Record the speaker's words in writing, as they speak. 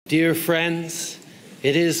Dear friends,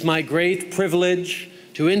 it is my great privilege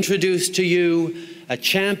to introduce to you a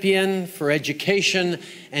champion for education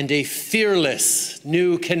and a fearless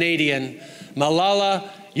new Canadian, Malala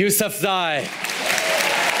Yousafzai.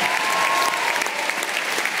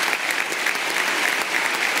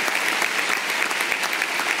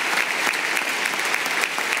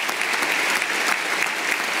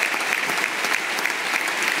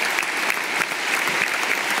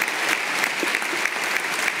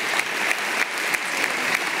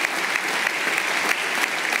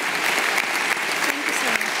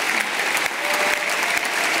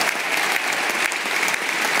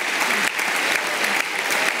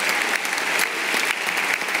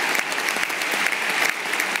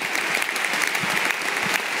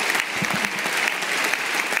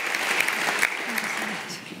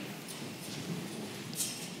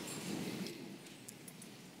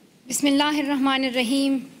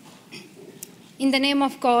 Bismillahirrahmanirrahim. In the name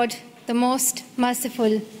of God, the most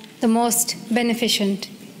merciful, the most beneficent.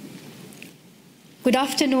 Good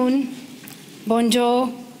afternoon,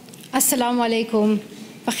 bonjour, assalamu alaikum,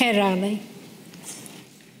 bakhair raghlai.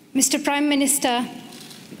 Mr. Prime Minister,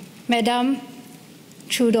 Madam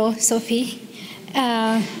Trudeau, Sophie,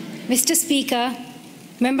 Mr. Speaker,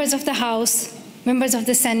 members of the House, members of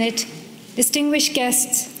the Senate, distinguished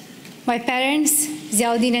guests, my parents,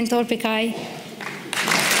 Ziauddin and Torpikai,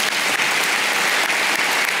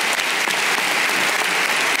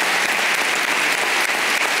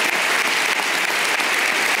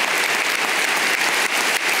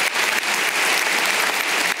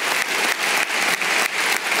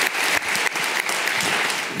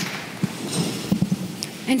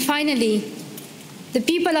 and finally, the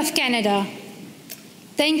people of Canada,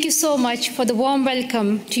 thank you so much for the warm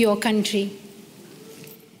welcome to your country.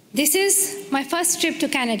 This is my first trip to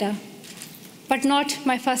Canada, but not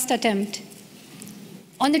my first attempt.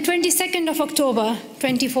 On the 22nd of October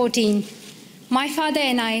 2014, my father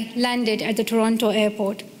and I landed at the Toronto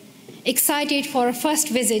airport, excited for our first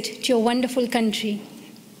visit to your wonderful country.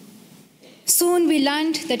 Soon we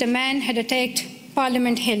learned that a man had attacked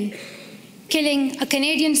Parliament Hill, killing a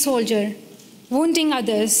Canadian soldier, wounding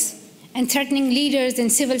others, and threatening leaders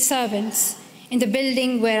and civil servants in the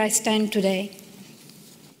building where I stand today.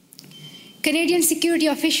 Canadian security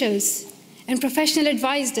officials and professionals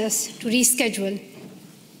advised us to reschedule.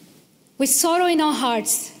 With sorrow in our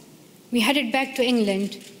hearts, we headed back to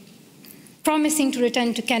England, promising to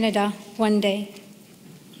return to Canada one day.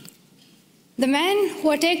 The man who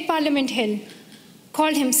attacked Parliament Hill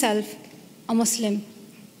called himself a Muslim,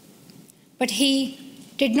 but he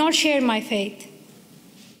did not share my faith.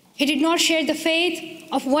 He did not share the faith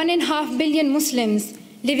of 1.5 billion Muslims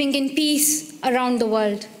living in peace around the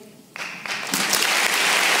world.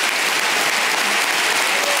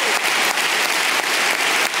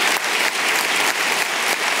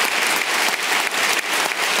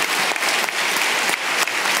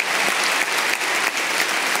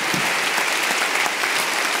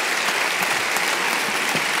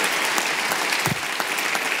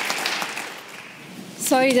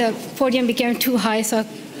 Sorry, the podium became too high, so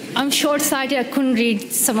I'm short-sighted, I couldn't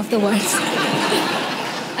read some of the words.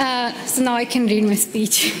 So now I can read my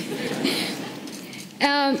speech.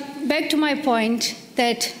 Back to my point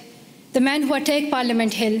that the man who attacked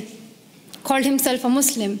Parliament Hill called himself a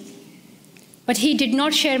Muslim, but he did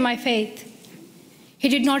not share my faith. He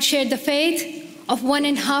did not share the faith of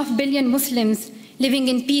 1.5 billion Muslims living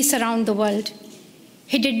in peace around the world.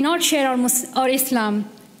 He did not share our Islam,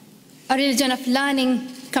 a religion of learning,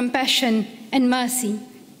 compassion, and mercy.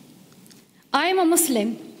 I am a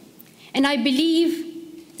Muslim, and I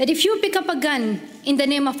believe that if you pick up a gun in the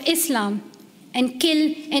name of Islam and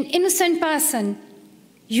kill an innocent person,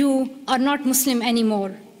 you are not Muslim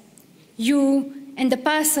anymore. You and the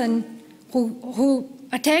person who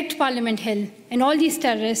attacked Parliament Hill and all these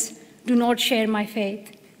terrorists do not share my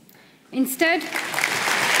faith. Instead,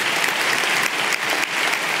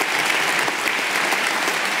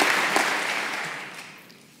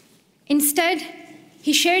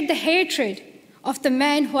 he shared the hatred of the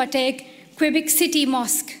man who attacked Quebec City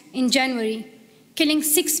Mosque in January, killing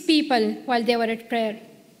 6 people while they were at prayer.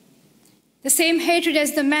 The same hatred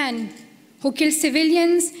as the man who killed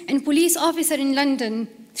civilians and police officers in London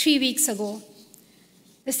 3 weeks ago.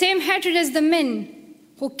 The same hatred as the men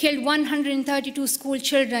who killed 132 school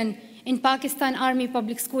children in Pakistan Army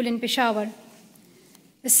Public School in Peshawar.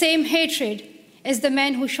 The same hatred as the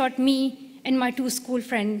man who shot me and my 2 school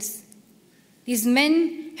friends. These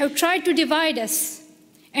men have tried to divide us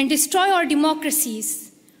and destroy our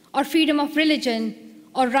democracies, our freedom of religion,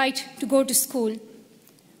 our right to go to school.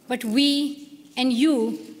 But we and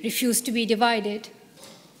you refuse to be divided.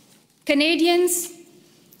 Canadians,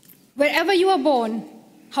 wherever you are born,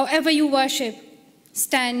 however you worship,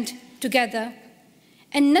 stand together.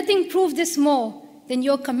 And nothing proves this more than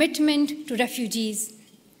your commitment to refugees.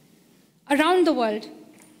 Around the world,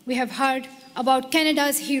 we have heard about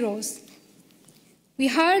Canada's heroes. We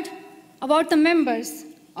heard about the members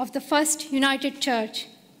of the First United Church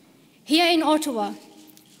here in Ottawa,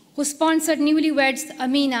 who sponsored newlyweds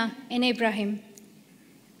Amina and Ibrahim.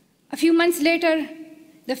 A few months later,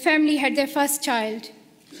 the family had their first child,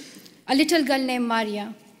 a little girl named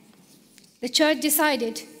Maria. The church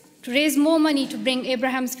decided to raise more money to bring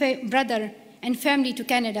Abraham's brother and family to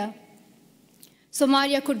Canada, so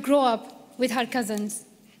Maria could grow up with her cousins.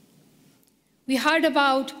 We heard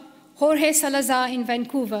about Jorge Salazar in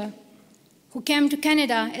Vancouver, who came to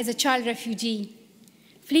Canada as a child refugee,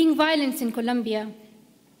 fleeing violence in Colombia.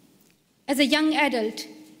 As a young adult,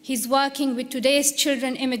 he's working with today's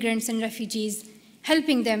children, immigrants, and refugees,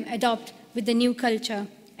 helping them adopt with the new culture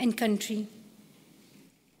and country.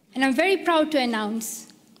 And I'm very proud to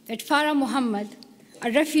announce that Farah Muhammad,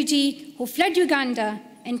 a refugee who fled Uganda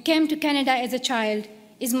and came to Canada as a child,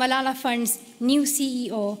 is Malala Fund's new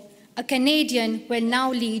CEO, a Canadian who will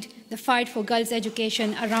now lead the fight for girls'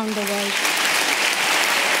 education around the world.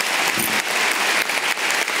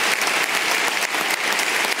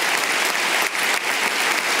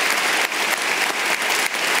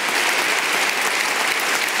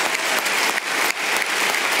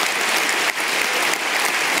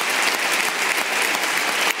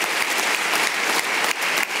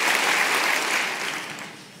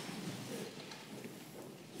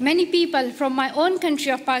 Many people from my own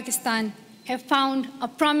country of Pakistan have found a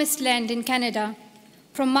promised land in Canada,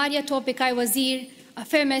 from Maria Topikai Wazir, a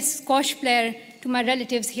famous squash player, to my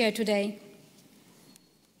relatives here today.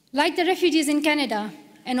 Like the refugees in Canada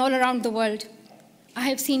and all around the world, I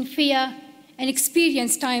have seen fear and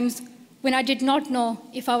experienced times when I did not know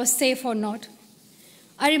if I was safe or not.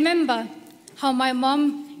 I remember how my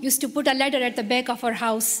mom used to put a ladder at the back of our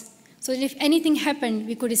house so that if anything happened,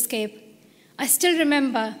 we could escape. I still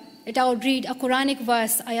remember that I would read a Quranic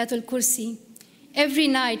verse, Ayatul Kursi, every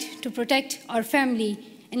night to protect our family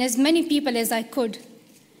and as many people as I could.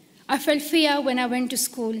 I felt fear when I went to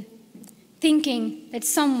school, thinking that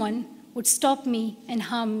someone would stop me and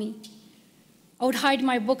harm me. I would hide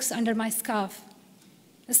my books under my scarf.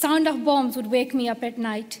 The sound of bombs would wake me up at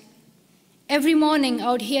night. Every morning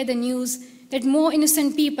I would hear the news that more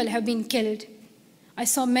innocent people have been killed. I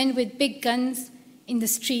saw men with big guns in the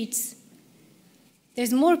streets.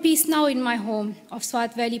 There's more peace now in my home of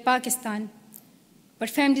Swat Valley, Pakistan. But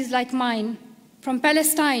families like mine, from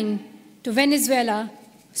Palestine to Venezuela,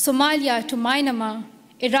 Somalia to Myanmar,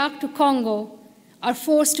 Iraq to Congo, are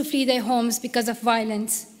forced to flee their homes because of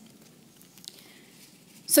violence.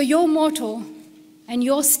 So your motto and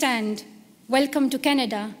your stand, "Welcome to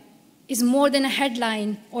Canada," is more than a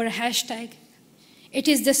headline or a hashtag. It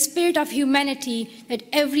is the spirit of humanity that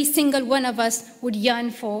every single one of us would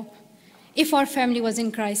yearn for if our family was in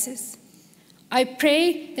crisis. I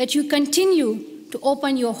pray that you continue to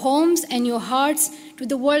open your homes and your hearts to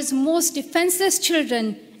the world's most defenseless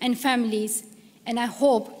children and families, and I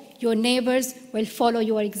hope your neighbors will follow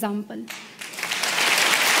your example.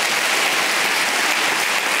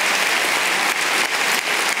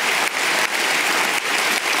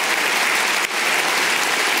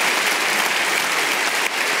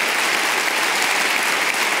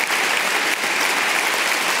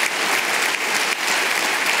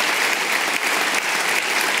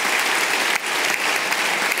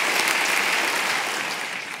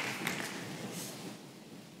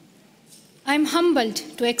 I'm humbled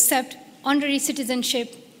to accept honorary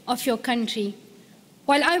citizenship of your country.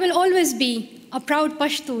 While I will always be a proud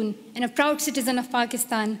Pashtun and a proud citizen of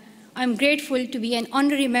Pakistan, I'm grateful to be an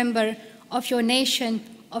honorary member of your nation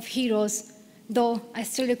of heroes, though I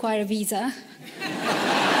still require a visa.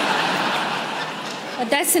 But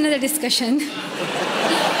that's another discussion.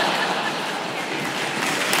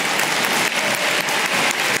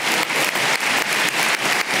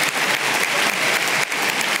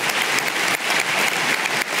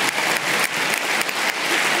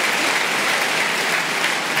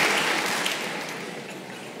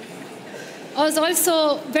 I was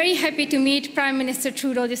also very happy to meet Prime Minister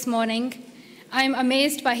Trudeau this morning. I am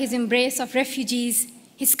amazed by his embrace of refugees,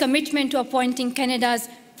 his commitment to appointing Canada's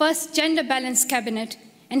first gender-balanced cabinet,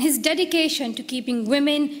 and his dedication to keeping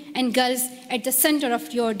women and girls at the center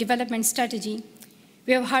of your development strategy.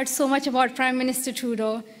 We have heard so much about Prime Minister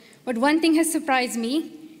Trudeau, but one thing has surprised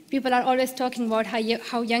me. People are always talking about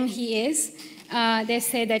how young he is. They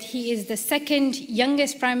say that he is the second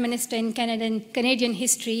youngest Prime Minister in Canadian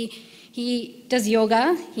history. He does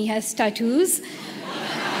yoga, he has tattoos,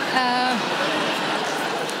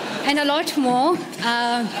 and a lot more.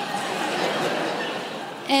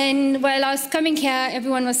 And while I was coming here,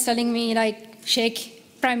 everyone was telling me, like, shake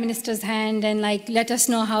Prime Minister's hand and, like, let us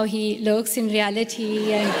know how he looks in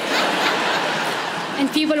reality.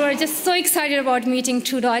 And people were just so excited about meeting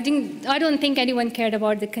Trudeau. I don't think anyone cared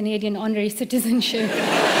about the Canadian honorary citizenship.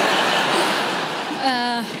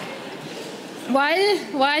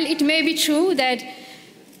 While it may be true that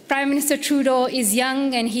Prime Minister Trudeau is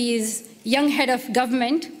young and he is young head of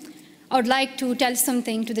government, I would like to tell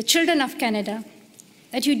something to the children of Canada,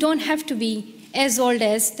 that you don't have to be as old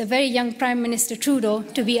as the very young Prime Minister Trudeau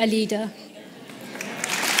to be a leader.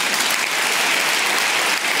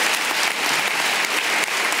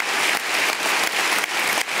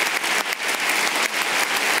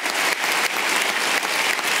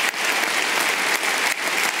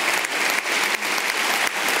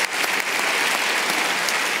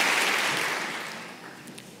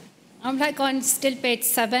 I'm like on still page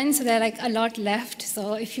 7, so there are like a lot left.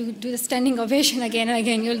 So if you do the standing ovation again and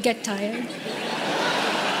again, you'll get tired.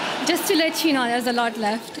 Just to let you know, there's a lot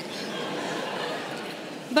left.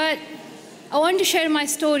 But I want to share my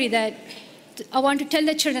story that I want to tell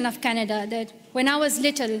the children of Canada that when I was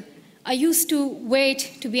little, I used to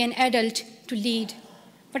wait to be an adult to lead.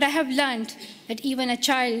 But I have learned that even a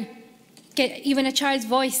child's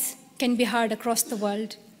voice can be heard across the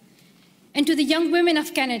world. And to the young women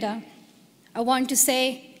of Canada, I want to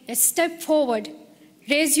say, let's step forward,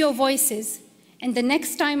 raise your voices, and the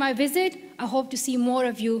next time I visit, I hope to see more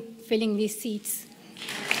of you filling these seats.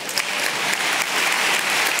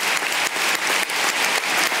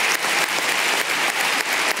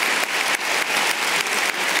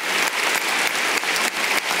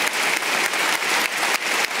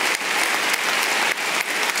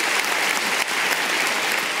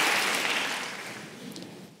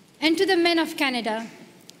 And to the men of Canada,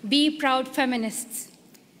 be proud feminists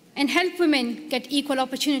and help women get equal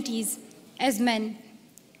opportunities as men.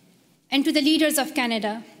 And to the leaders of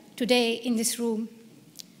Canada today in this room,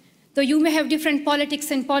 though you may have different politics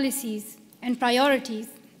and policies and priorities,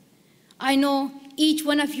 I know each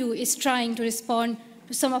one of you is trying to respond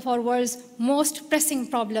to some of our world's most pressing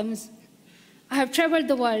problems. I have traveled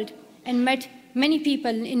the world and met many people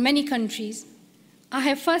in many countries. I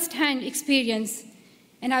have first-hand experience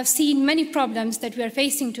and I've seen many problems that we are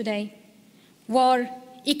facing today: war,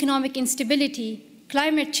 economic instability,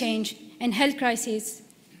 climate change, and health crises.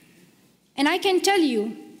 And I can tell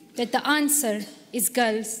you that the answer is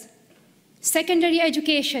girls. Secondary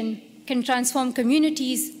education can transform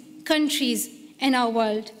communities, countries, and our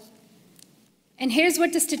world. And here's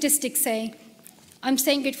what the statistics say. I'm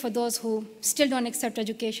saying it for those who still don't accept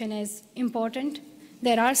education as important.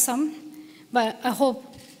 There are some, but I hope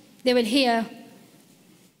they will hear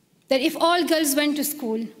that if all girls went to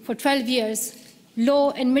school for 12 years,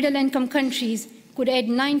 low and middle income countries could add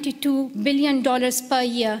 $92 billion per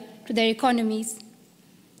year to their economies.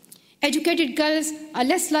 Educated girls are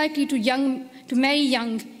less likely to marry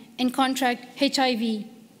young and contract HIV,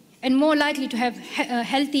 and more likely to have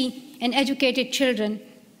healthy and educated children.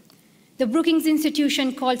 The Brookings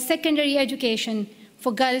Institution called secondary education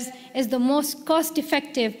for girls as the most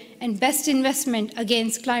cost-effective and best investment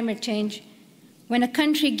against climate change. When a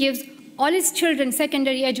country gives all its children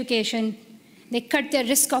secondary education, they cut their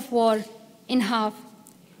risk of war in half.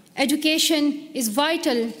 Education is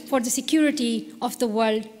vital for the security of the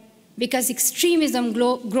world because extremism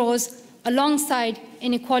grows alongside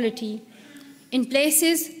inequality. In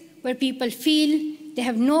places where people feel they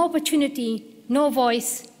have no opportunity, no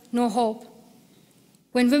voice, no hope.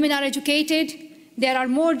 When women are educated, there are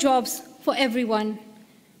more jobs for everyone.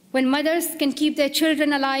 When mothers can keep their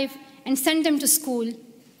children alive and send them to school,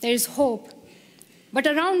 there is hope. But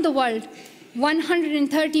around the world,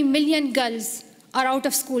 130 million girls are out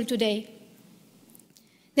of school today.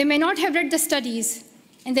 They may not have read the studies,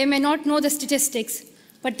 and they may not know the statistics,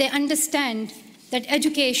 but they understand that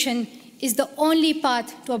education is the only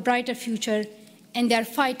path to a brighter future, and they are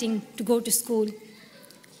fighting to go to school.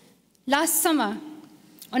 Last summer,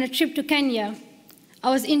 on a trip to Kenya, I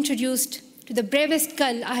was introduced to the bravest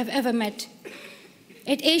girl I have ever met.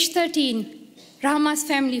 At age 13, Rahma's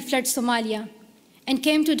family fled Somalia and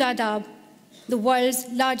came to Dadaab, the world's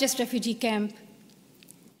largest refugee camp.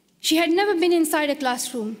 She had never been inside a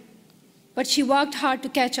classroom, but she worked hard to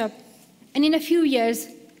catch up, and in a few years,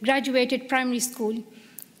 graduated primary school.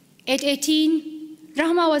 At 18,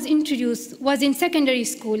 Rahma was in secondary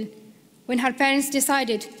school when her parents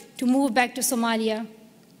decided to move back to Somalia.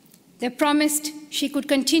 They promised she could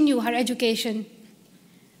continue her education.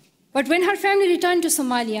 But when her family returned to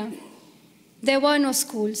Somalia, There were no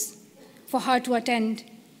schools for her to attend.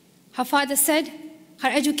 Her father said her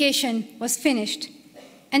education was finished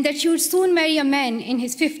and that she would soon marry a man in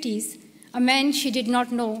his 50s, a man she did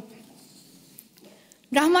not know.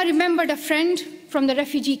 Rahma remembered a friend from the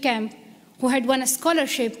refugee camp who had won a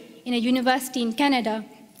scholarship in a university in Canada.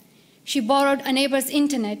 She borrowed a neighbor's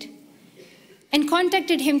internet and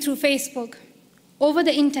contacted him through Facebook. Over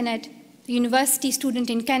the internet, the university student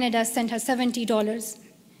in Canada sent her $70.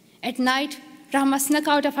 At night, Rahma snuck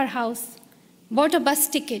out of her house, bought a bus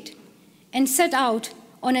ticket, and set out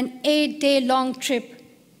on an 8-day-long trip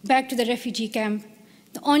back to the refugee camp,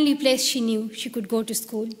 the only place she knew she could go to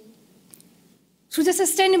school. Through the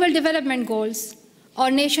Sustainable Development Goals, our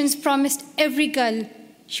nations promised every girl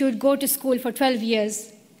she would go to school for 12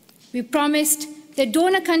 years. We promised that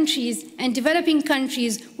donor countries and developing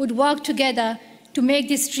countries would work together to make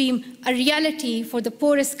this dream a reality for the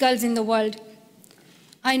poorest girls in the world.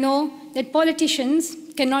 I know that politicians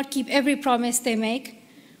cannot keep every promise they make,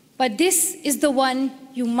 but this is the one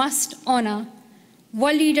you must honor.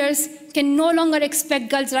 World leaders can no longer expect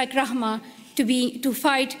girls like Rahma to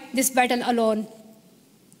fight this battle alone.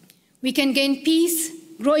 We can gain peace,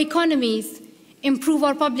 grow economies, improve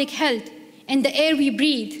our public health and the air we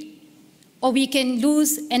breathe, or we can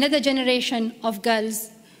lose another generation of girls.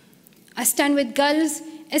 I stand with girls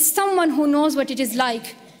as someone who knows what it is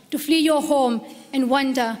like to flee your home and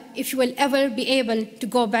wonder if you will ever be able to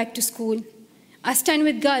go back to school. I stand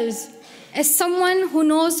with girls as someone who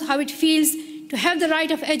knows how it feels to have the right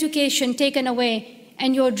of education taken away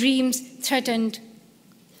and your dreams threatened.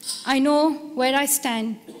 I know where I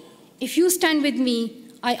stand. If you stand with me,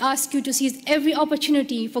 I ask you to seize every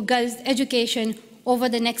opportunity for girls' education over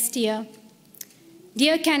the next year.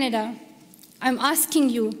 Dear Canada, I'm asking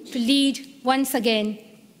you to lead once again.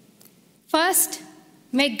 First,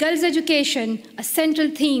 make girls' education a central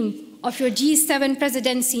theme of your G7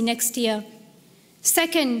 presidency next year.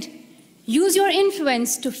 Second, use your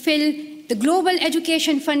influence to fill the global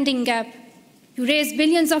education funding gap. You raised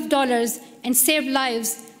billions of dollars and saved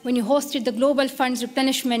lives when you hosted the Global Fund's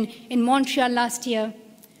replenishment in Montreal last year.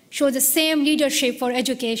 Show the same leadership for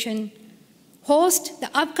education. Host the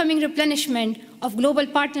upcoming replenishment of Global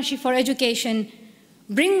Partnership for Education.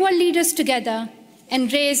 Bring world leaders together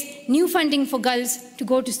and raise new funding for girls to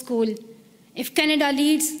go to school. If Canada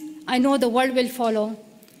leads, I know the world will follow.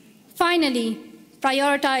 Finally,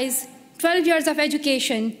 prioritize 12 years of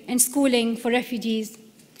education and schooling for refugees.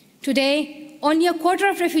 Today, only a quarter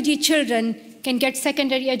of refugee children can get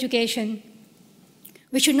secondary education.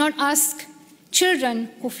 We should not ask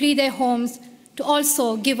children who flee their homes to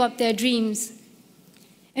also give up their dreams.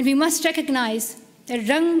 And we must recognize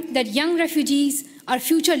that young refugees are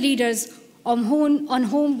future leaders on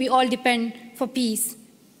whom we all depend for peace.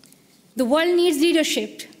 The world needs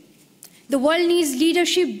leadership. The world needs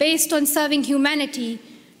leadership based on serving humanity,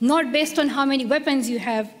 not based on how many weapons you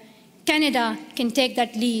have. Canada can take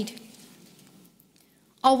that lead.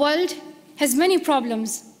 Our world has many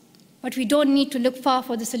problems, but we don't need to look far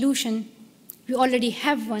for the solution. We already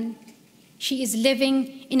have one. She is living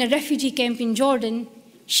in a refugee camp in Jordan.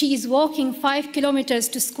 She is walking 5 kilometers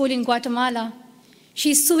to school in Guatemala.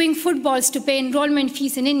 She is sewing footballs to pay enrollment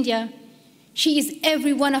fees in India. She is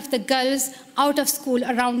every one of the girls out of school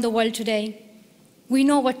around the world today. We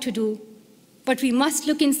know what to do, but we must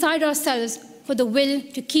look inside ourselves for the will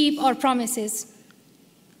to keep our promises.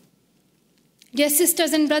 Dear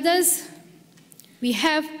sisters and brothers, we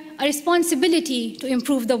have a responsibility to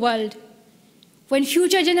improve the world. When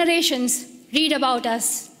future generations read about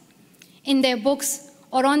us in their books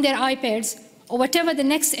or on their iPads or whatever the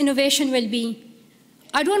next innovation will be,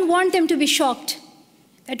 I don't want them to be shocked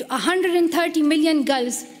that 130 million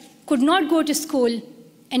girls could not go to school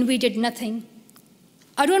and we did nothing.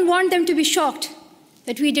 I don't want them to be shocked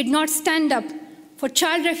that we did not stand up for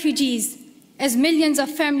child refugees as millions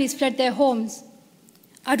of families fled their homes.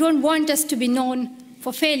 I don't want us to be known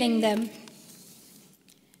for failing them.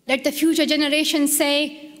 Let the future generations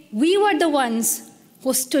say, we were the ones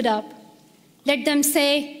who stood up. Let them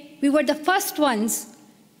say, we were the first ones.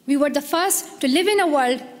 We were the first to live in a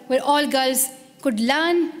world where all girls could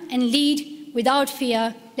learn and lead without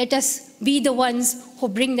fear. Let us be the ones who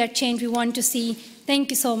bring that change we want to see. Thank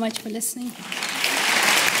you so much for listening.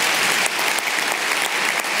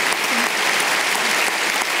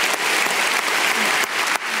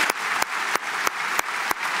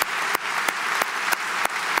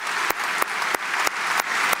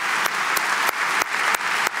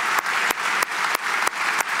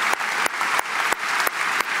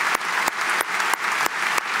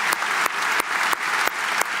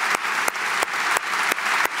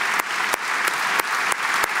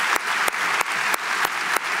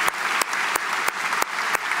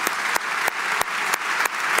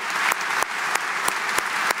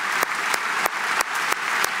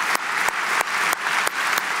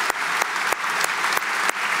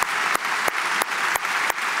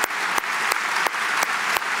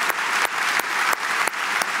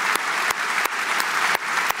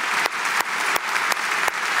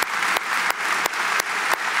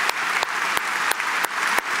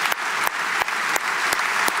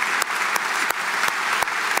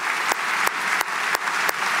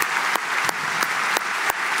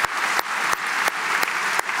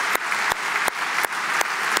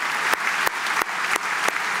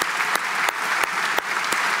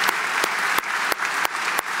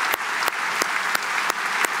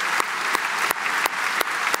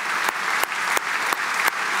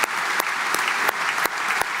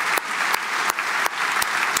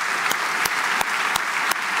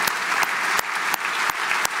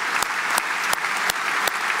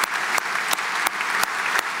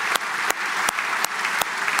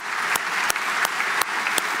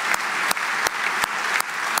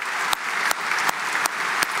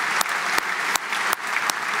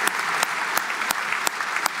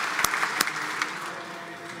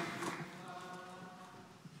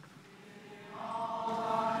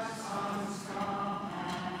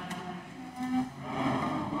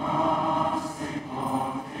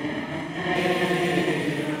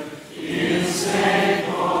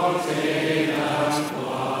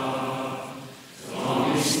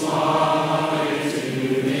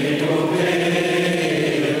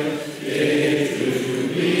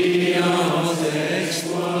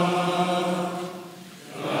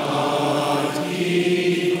 Peace.